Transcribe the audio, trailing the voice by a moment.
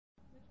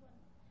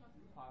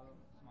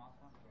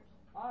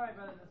All right,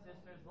 brothers and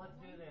sisters, let's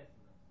do this.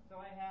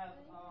 So I have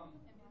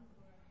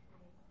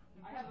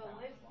a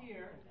list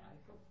here.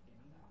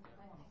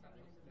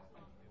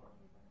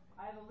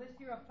 I have a list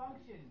here of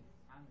functions.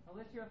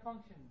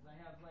 I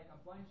have like a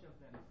bunch of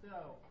them.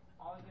 So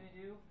all I'm going to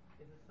do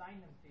is assign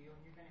them to you,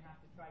 and you're going to have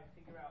to try to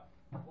figure out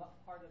what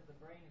part of the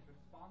brain is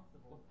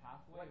responsible,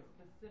 what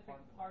specific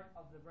part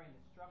of the brain,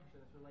 the structure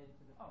that's related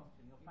to the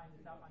function. You'll find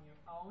this out on your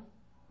own.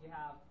 You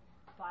have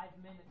 5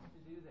 minutes to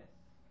do this.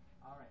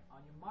 All right,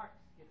 on your marks,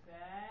 get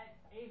set.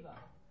 Ava,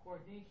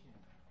 coordination.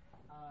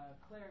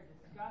 Claire,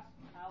 discuss.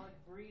 Alec,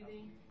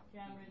 breathing.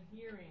 Cameron,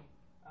 hearing.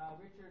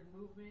 Richard,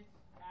 movement.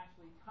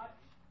 Ashley, touch.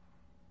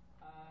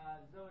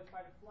 Zoe,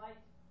 fight or flight.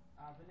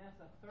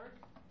 Vanessa, thirst.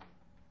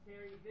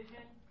 Terry,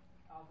 vision.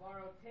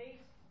 Alvaro,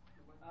 taste.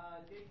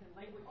 Jason,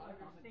 language,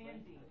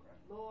 understanding.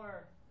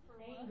 Laura,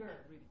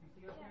 anger. You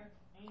see up there?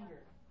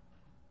 Anger.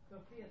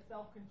 Sophia,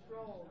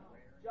 self-control.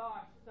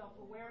 Josh,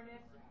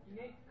 self-awareness.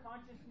 Nick,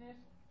 consciousness.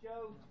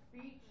 Joe,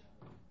 speech.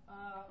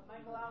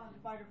 Michael Allen,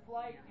 fight or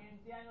flight. And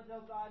Daniel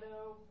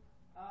Delgado,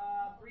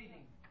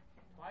 breathing.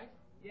 Twice?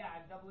 Yeah,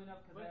 I'm doubling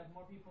up because I have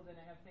more people than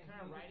I have things. You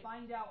need to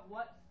find out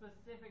what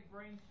specific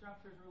brain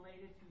structure is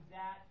related to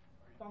that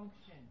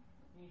function.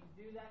 You need to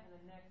do that in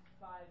the next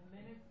 5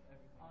 minutes.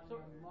 On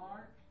your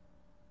mark,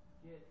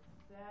 get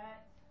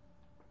set,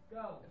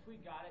 go. If we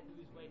got it, we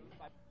just wait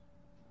 5.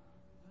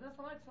 Does this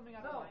sound like something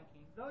out of Lion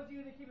King? Those of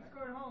you that keep a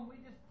score at home, we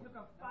just took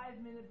a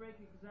 5-minute break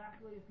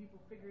exactly, and people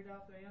figured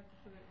out their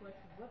answers to their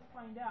questions. Let's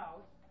find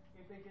out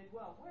if they did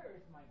well. Where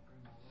is Mike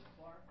Greenwald,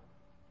 Clark?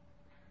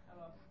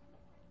 Hello.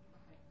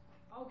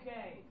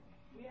 Okay,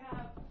 we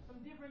have some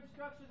different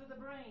structures of the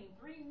brain.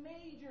 3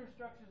 major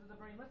structures of the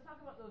brain. Let's talk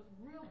about those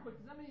real quick.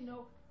 Does anybody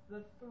know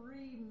the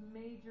 3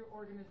 major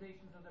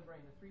organizations of the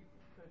brain? The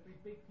three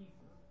big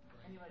pieces.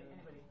 Anybody?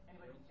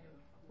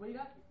 What do you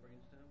got?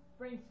 Brainstem.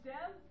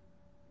 Brainstem,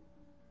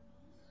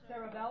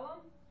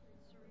 cerebellum,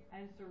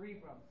 and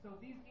cerebrum. So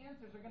these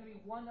answers are going to be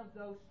one of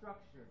those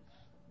structures.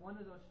 One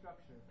of those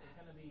structures is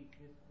going to be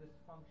this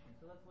function.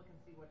 So let's look and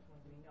see which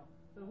ones we know.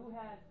 So who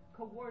had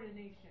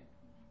coordination?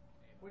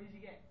 What did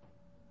you get?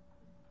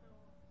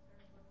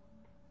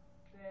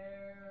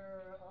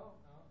 Oh,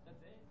 no. That's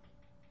it?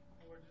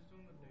 Oh, we're just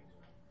doing the big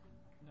structure?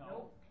 No.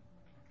 Nope.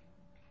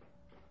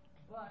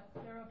 But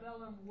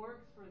cerebellum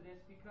works for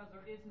this because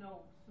there is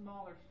no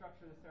smaller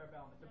structure of the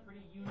cerebellum. It's a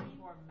pretty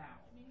uniform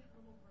mass. I mean, it's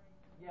a little brain.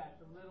 Yeah,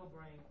 it's a little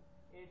brain.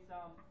 It's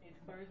a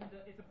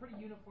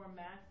pretty uniform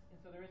mass, and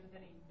so there isn't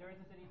any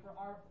for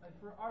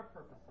our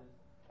purposes.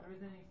 There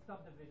isn't any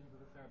subdivisions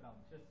of the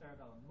cerebellum. It's just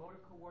cerebellum. Motor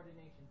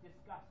coordination.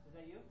 Disgust. Is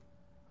that you?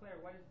 Claire,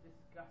 what is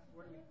disgust?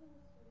 Where do we? In the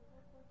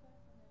cerebral cortex,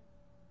 and then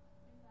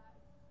in that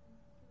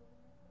insular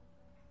cortex.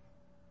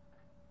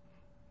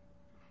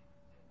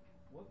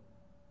 Whoop.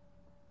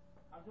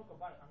 I'll talk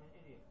about it. I'm an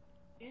idiot.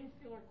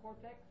 Insular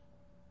cortex.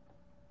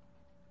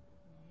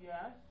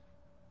 Yes.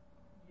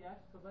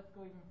 So let's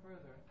go even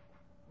further.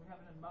 We have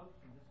an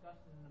emotion.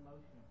 Disgust is an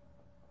emotion.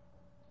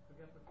 So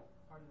guess what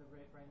part of the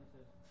brain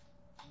this is?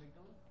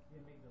 Amygdala? The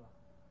amygdala.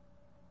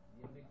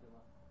 The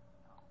amygdala.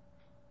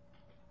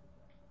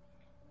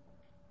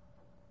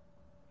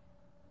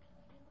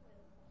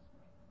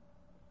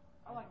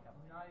 I like that.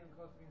 Not even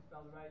close to being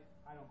spelled right.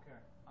 I don't care.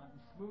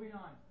 Moving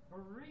on.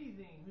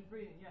 Breathing. Who's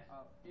breathing? Yes.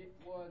 It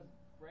was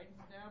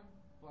brainstem,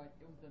 but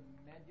it was the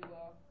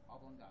medulla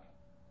oblongata.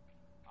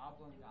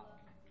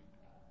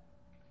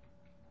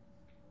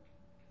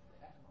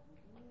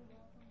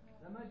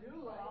 The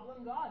medulla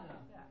oblongata.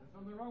 Yeah. There's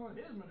something wrong with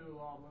his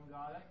medulla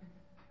oblongata.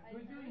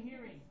 Who's doing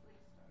hearing?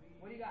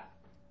 What do you got?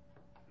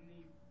 In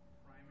the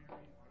primary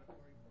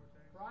auditory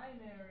cortex.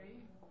 Primary.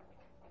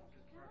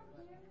 Just part of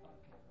the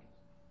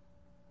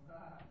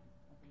I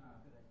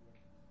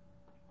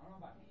don't know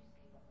about you.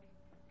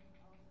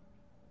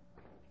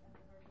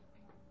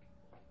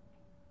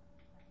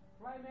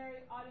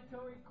 Primary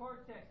auditory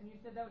cortex. And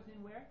you said that was in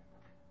where?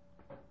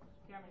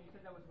 Cameron, you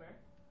said that was where?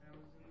 That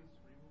was in the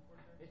cerebral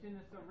cortex. It's in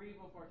the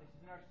cerebral cortex.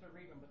 It's in our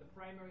cerebrum. But the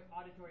primary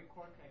auditory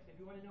cortex, if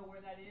you want to know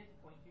where that is,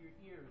 point to your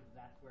ears.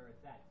 That's where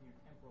it's at. It's in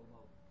your temporal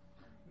lobe.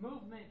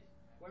 Movement.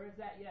 Where is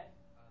that? Yes?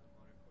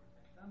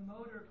 The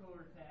motor cortex. The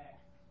motor cortex.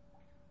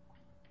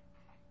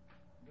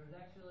 There's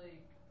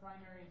actually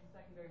primary and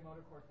secondary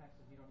motor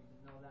cortexes. You don't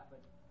need to know that, but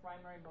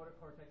primary motor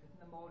cortex is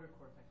in the motor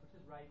cortex, which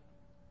is right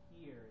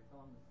here. It's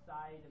on the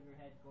side of your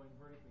head going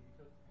vertically. If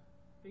you took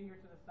finger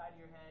to the side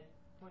of your head,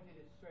 pointed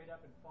it straight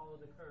up and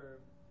followed the curve,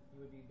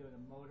 you would be doing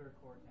a motor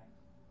cortex.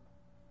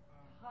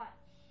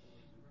 Touch.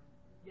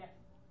 Yes?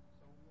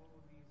 So what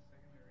would be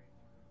secondary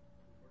motor cortex?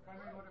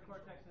 Primary motor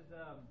cortex is,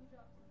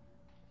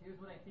 here's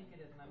what I think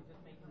it is, and I'm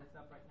just making this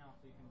up right now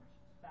so you can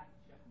fact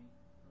check me.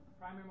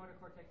 Primary motor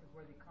cortex is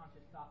where the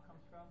conscious thought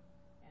comes from,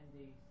 and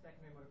the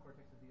secondary motor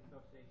cortex is the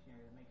association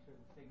area that makes sure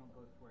the signal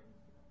goes to where it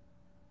needs to go.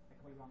 I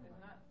could be wrong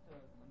Isn't about that the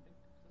limbic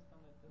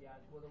system that does Yeah,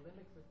 that? well, the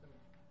limbic system.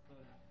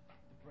 The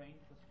brain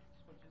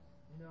switches?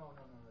 No.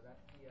 That's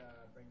the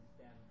brain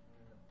stem, and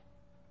then the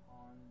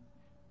pons,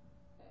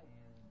 and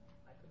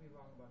I could be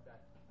wrong about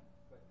that.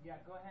 But yeah,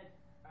 go ahead,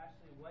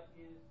 Ashley. What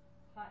is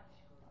Touch.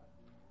 The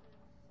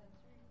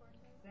sensory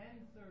cortex.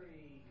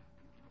 Sensory.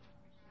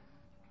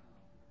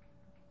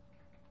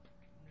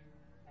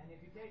 And if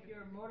you take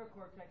your motor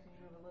cortex and you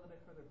move a little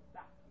bit further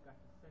back, you got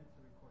the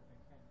sensory cortex.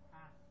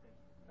 Fantastic.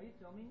 Are you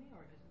filming me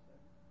or just?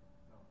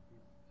 No,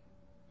 he's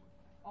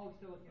Oh, he's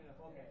still looking it up.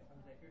 Okay. I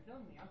was like, if you're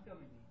filming me, I'm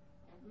filming me.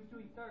 Who's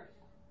doing thirst?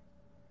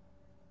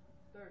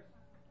 Thirst.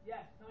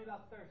 Yes. Tell me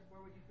about thirst.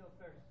 Where would you feel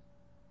thirst?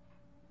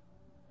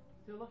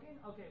 Still looking?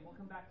 Okay, we'll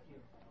come back to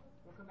you.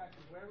 We'll come back to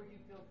you. Where would you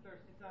feel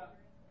thirst? It's a.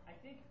 I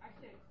think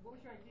actually, what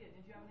was your idea?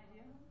 Didn't you have an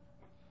idea?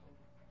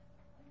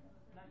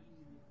 Not,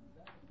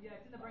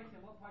 yeah, it's in the brainstem.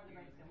 What part of the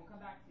brainstem? We'll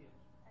come back to you.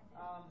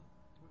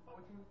 Which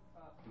one?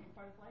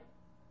 Fight or flight?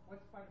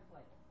 What's fight or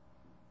flight?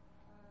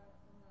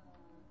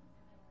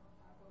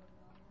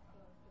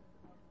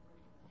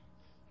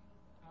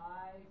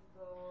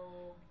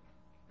 Hypo.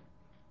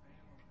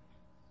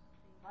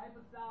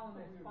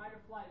 Hypothalamus, fight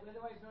or flight,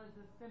 otherwise known as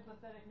the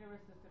sympathetic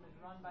nervous system, is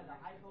run by the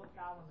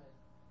hypothalamus.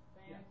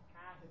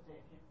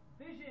 Fantastic.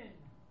 Vision.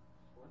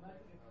 Like,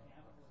 it's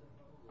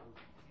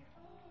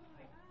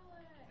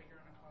like you're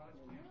on a college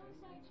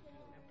campus and you just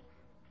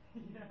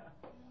hit Yeah.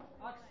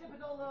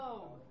 Occipital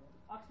lobe.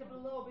 Occipital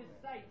lobe is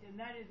sight, and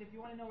that is, if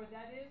you want to know where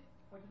that is,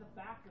 go to the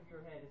back of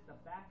your head. It's the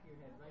back of your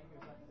head, right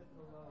here. It's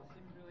occipital lobe.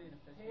 Seems really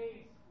inefficient.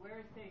 Taste.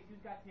 Where is taste? Who's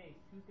got taste?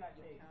 Who's got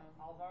taste? Young.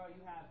 Alvaro,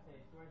 you have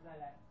taste. Where's that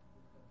at?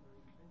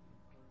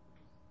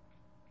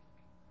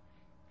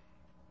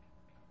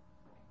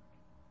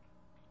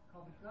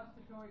 Called the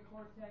gustatory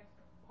cortex,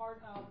 part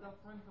of the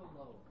frontal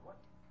lobe. What?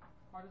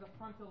 Part of the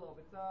frontal lobe.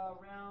 It's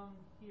around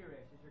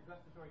here-ish is your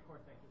gustatory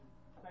cortex,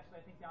 especially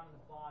I think down in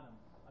the bottom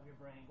of your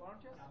brain. Why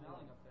don't you have Down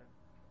smelling below. up there?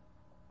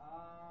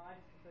 I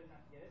just decided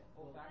not to get it.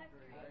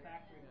 Olfactory, right?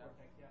 Olfactory Yeah.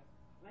 cortex, yeah.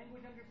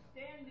 Language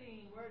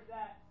understanding. Where's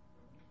that?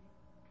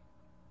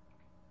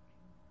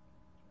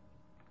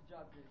 Good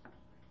job, Jason.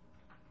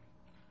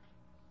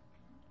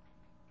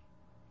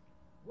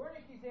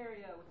 Wernicke's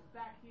area, which is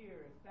back here.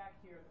 It's back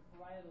here at the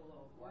parietal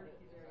lobe. Wernicke's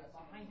Is area, that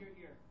behind your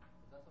someone's- ear.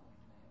 Is that someone's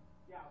name?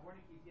 Yeah,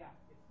 Wernicke's, yeah.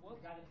 It's What's-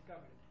 the guy that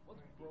discovered it.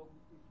 What's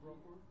Wernicke.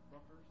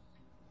 Bruckers?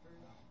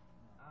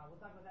 We'll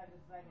talk about that in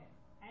just a second.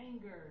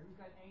 Anger. Who's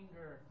got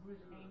anger? Who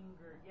is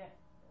anger? Yes.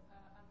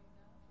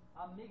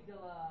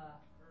 Amygdala.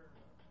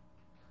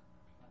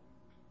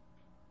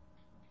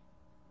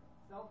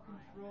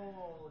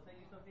 Self-control. Is that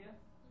you, Sophia?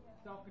 Yeah.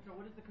 Self-control.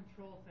 What is the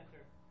control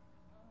center?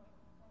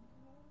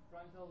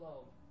 Frontal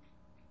lobe.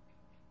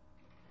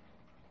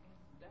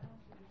 Down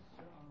to the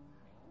sun.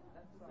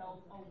 That's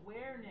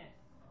Self-awareness.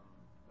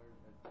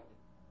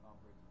 It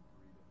operates in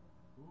three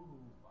different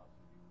Ooh. spots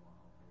if you want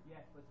to hear.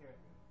 Yes, let's hear it.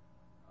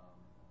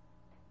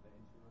 The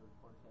insular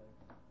cortex,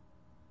 the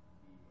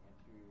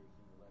anterior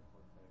cingulate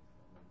cortex,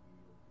 and the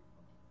medial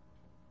prefrontal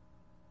cortex.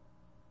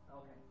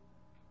 Okay.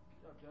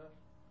 Good job, Josh.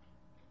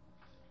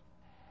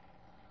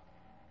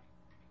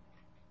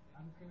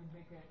 I'm just going to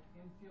make it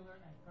insular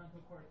and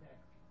frontal cortex,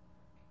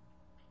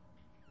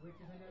 which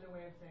is another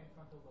way of saying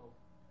frontal lobe.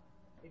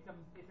 It's a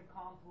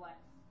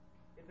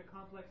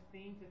complex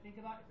thing to think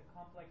about. It's a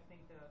complex thing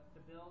to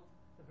build.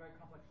 It's a very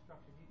complex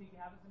structure. Do you think you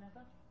have it,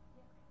 Vanessa?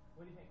 Yeah.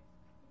 What do you think?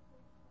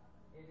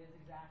 It is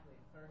exactly.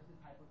 First is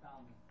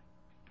hypothalamus.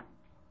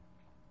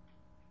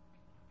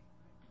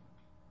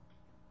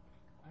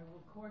 I will,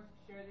 of course,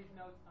 share these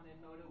notes on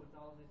Edmodo with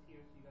all of this here,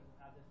 so you guys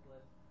will have this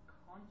list.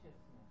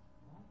 Consciousness.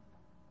 What?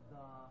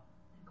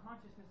 The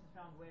consciousness is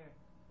found where?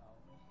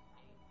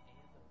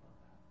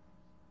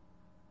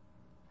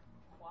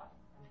 What?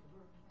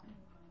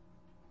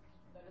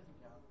 That doesn't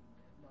count.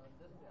 No, it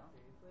doesn't count.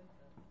 Seriously?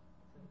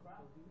 It's in the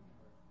crowd.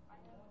 I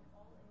know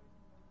all A's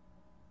and both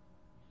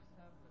You just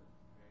have a very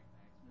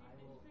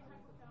nice. Did you say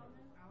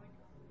hypothalamus? Alec,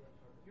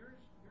 you're a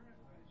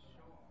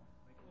show off.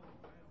 Like,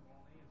 oh, I have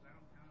all A's. I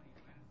don't count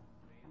A's minuses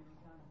of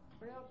A's.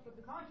 Hurry up with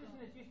the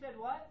Consciousness, you said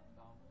what?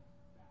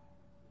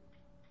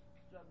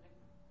 Good job, Nick.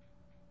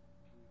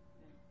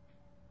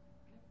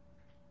 Nick.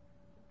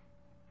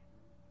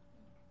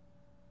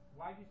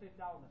 Why did you say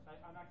thalamus?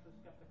 I'm actually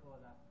skeptical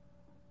of that.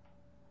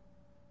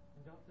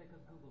 And don't say because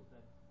Google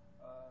said.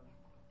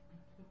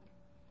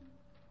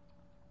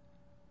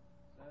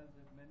 Says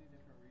if many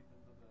different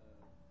regions of the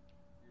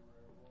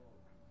cerebral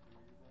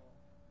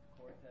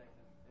cortex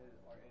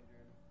are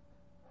injured,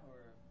 or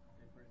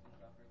a person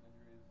suffers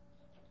injuries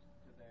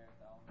to their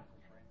thalamus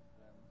or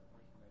brainstem, the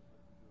person may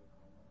slip into a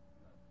coma.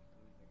 And that's what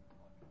we think is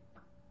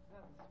consciousness. Is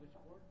that the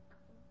switchboard?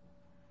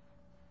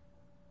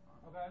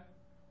 Okay.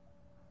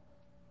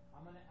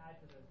 I'm going to add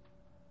to this.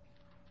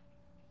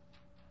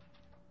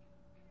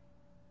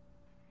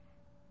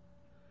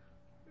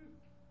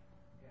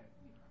 Okay.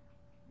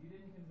 You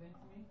didn't convince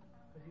me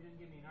because you didn't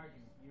give me an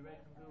argument. You read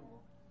from Google.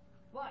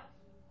 But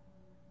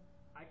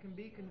I can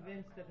be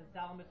convinced that the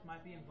thalamus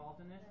might be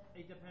involved in this.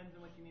 It depends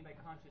on what you mean by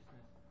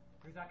consciousness.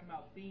 If you're talking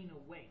about being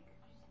awake,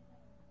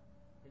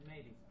 then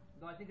maybe.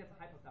 Though I think that's a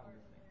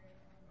hypothalamus thing.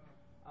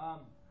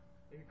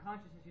 If your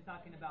consciousness, you're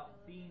talking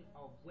about being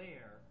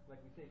aware, like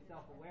we say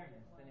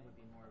self-awareness, then it would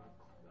be more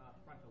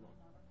frontal lobe.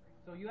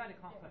 So you had a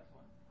complex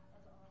one.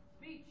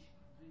 Speech.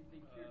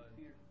 They cured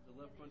fear. The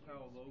left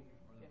frontal lobe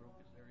or the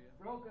Broca's area.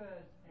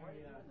 Broca's Why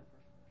did they do area. it in the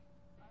first place?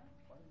 Huh?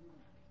 Why did they do it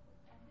in the first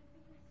place? I think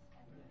because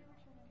I think they were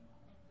trying to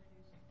like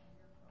reduce ear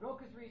problems.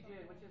 Broca's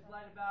region, which is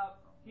right about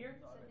here,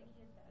 So I think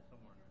he has that.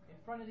 Somewhere. in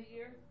front of the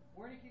ear.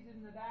 Wernicke's is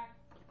in the back.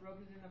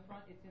 Broca's in the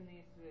front. It's in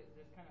this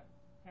kind of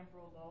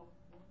temporal lobe.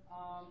 That's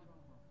all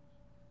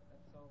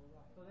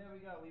right. So there we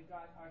go. We've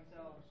got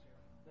ourselves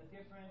the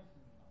different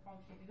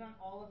functions. These aren't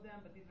all of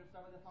them, but these are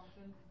some of the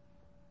functions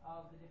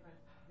of the different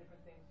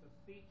things. So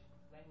speech,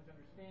 language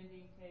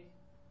understanding, taste,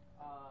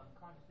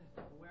 consciousness,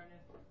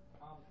 self-awareness.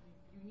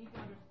 You need to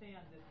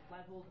understand this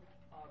level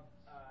of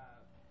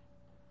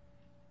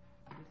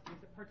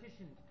this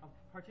partitioning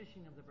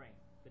of the brain,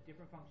 the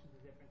different functions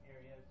of different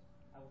areas.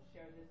 I will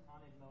share this on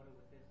Edmodo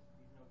with these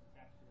notes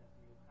attached to that, so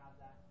you'll have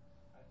that.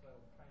 So I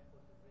will try and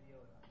post this video.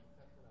 If I'm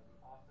successful, that would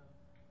be awesome.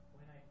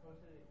 When I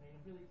posted it, it made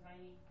it really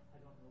tiny. I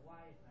don't know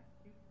why. It's not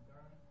cute and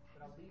darling. But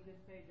I'll leave this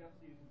page up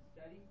so you can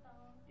study.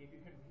 If you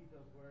can read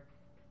those words.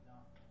 If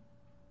not,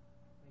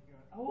 make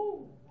your own. Oh,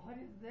 what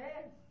is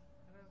this?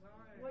 It has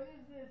eyes. What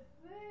is this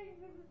thing?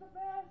 This is the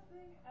best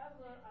thing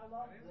ever. I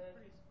love That is this.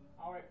 pretty spooky.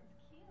 All right.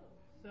 It's cute.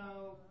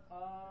 So,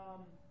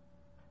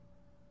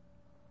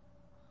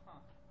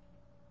 Huh.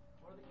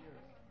 What are the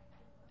ears?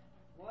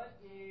 what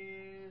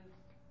is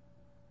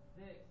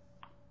this,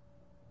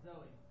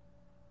 Zoe?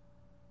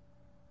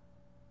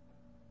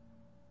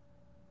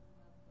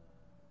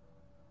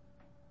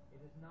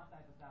 It is not the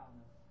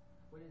hypothalamus.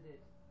 What is it,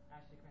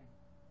 Ashley Crane?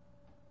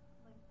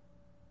 Like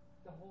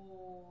The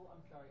whole.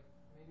 I'm sorry.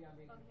 Maybe I'm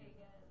being okay,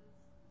 confused. yeah, this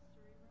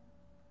cerebrum.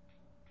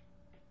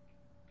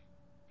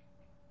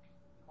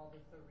 Called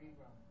the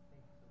cerebrum.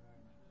 Thank you so very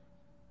much.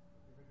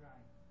 Thank you for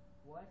trying.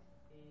 What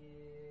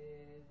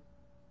is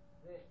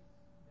this,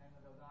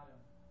 Daniel Delgado?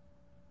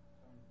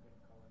 Showing a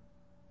different color.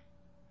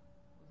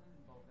 Wasn't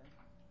it both ends?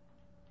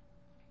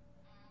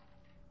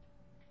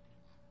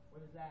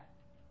 What is that?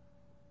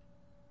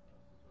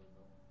 That's the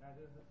cerebellum. That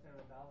is the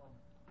cerebellum.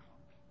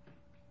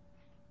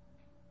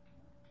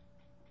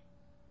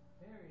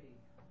 Harry,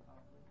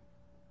 Probably.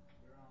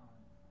 you're on.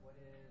 What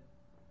is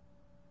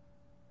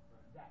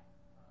that?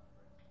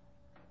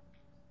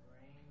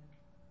 Brain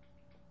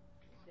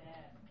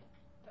stem.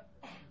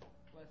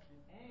 Bless you.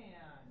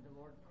 And The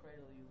Lord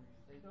cradle you in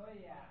state.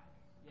 Stoyak.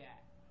 Yeah.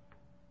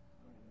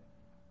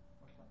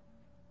 What's up?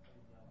 There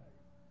you go.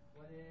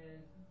 What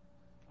is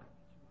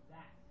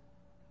that?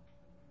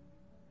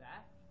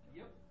 That?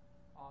 Yep.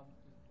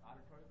 Is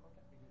auditory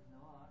cortex? It is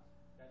not.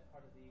 That's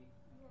part of the.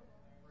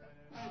 Red.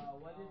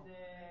 What is Oh.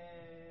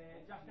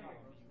 it? Josh Taylor.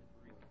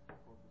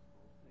 Corpus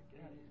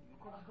callosum.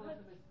 Corpus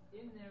callosum is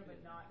in there,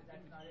 but not.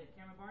 That's not it.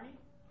 Cameron Barney.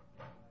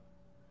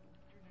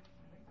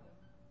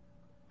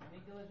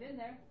 Amygdala is in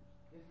there.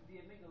 This is the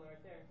amygdala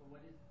right there. But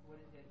what is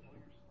it?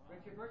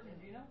 Richard Burton,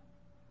 do you know?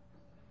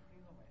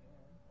 Things on my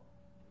hair.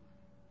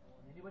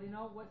 Anybody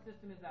know what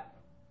system is that?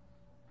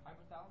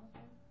 Hypothalamus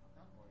maybe?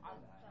 No? I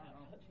don't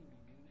know. Touching me,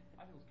 dude.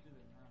 I feel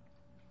stupid now.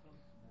 So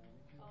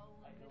small.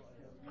 Oh, limbic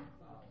system.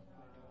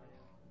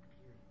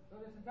 So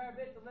this entire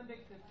bit, the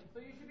limbic system. So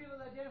you should be able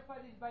to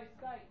identify these by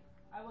sight.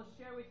 I will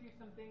share with you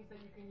some things that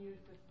you can use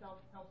to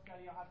help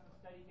study. I'll have some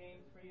study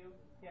games for you.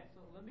 Yes.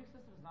 So limbic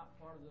system is not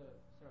part of the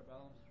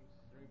cerebellum,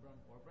 cerebrum,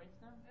 or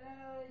brainstem?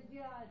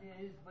 Yeah,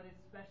 it is, but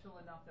it's special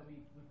enough that we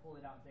pull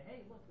it out and say,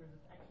 hey, look, there's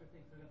this extra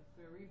thing. So the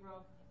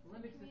cerebrum, the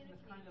limbic system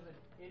is kind of an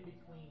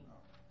in-between.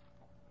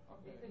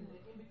 Okay. It's in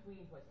an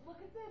in-between place. Look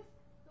at this,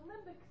 the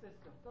limbic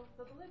system,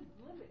 the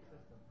limbic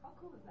system. How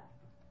cool is that?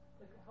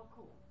 Look, how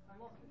cool. I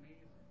love it.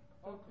 Amazing.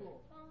 So Okay. cool.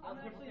 Oh, I'm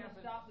actually okay, going to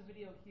but- stop the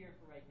video here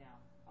for right now.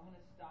 I'm going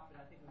to stop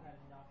it. I think we've had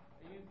enough.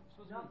 Are you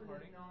supposed Enough to of be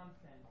this recording?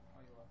 nonsense.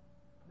 Oh, you are.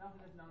 Enough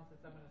of this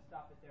nonsense. I'm going to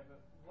stop it there. But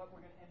what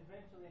we're going to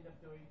eventually end up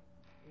doing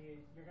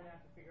is you're going to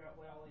have to figure out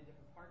what all these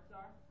different parts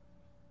are.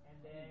 And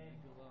then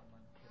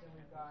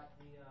we've got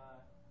the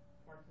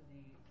parts of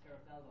the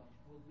cerebellum.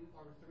 We'll do,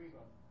 or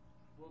cerebrum.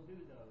 We'll do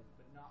those,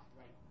 but not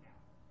right now.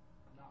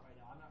 Not right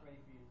now. I'm not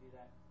ready for you to do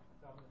that.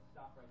 So I'm going to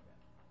stop right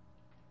there.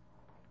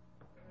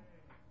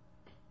 Hey.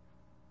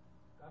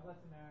 God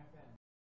bless America.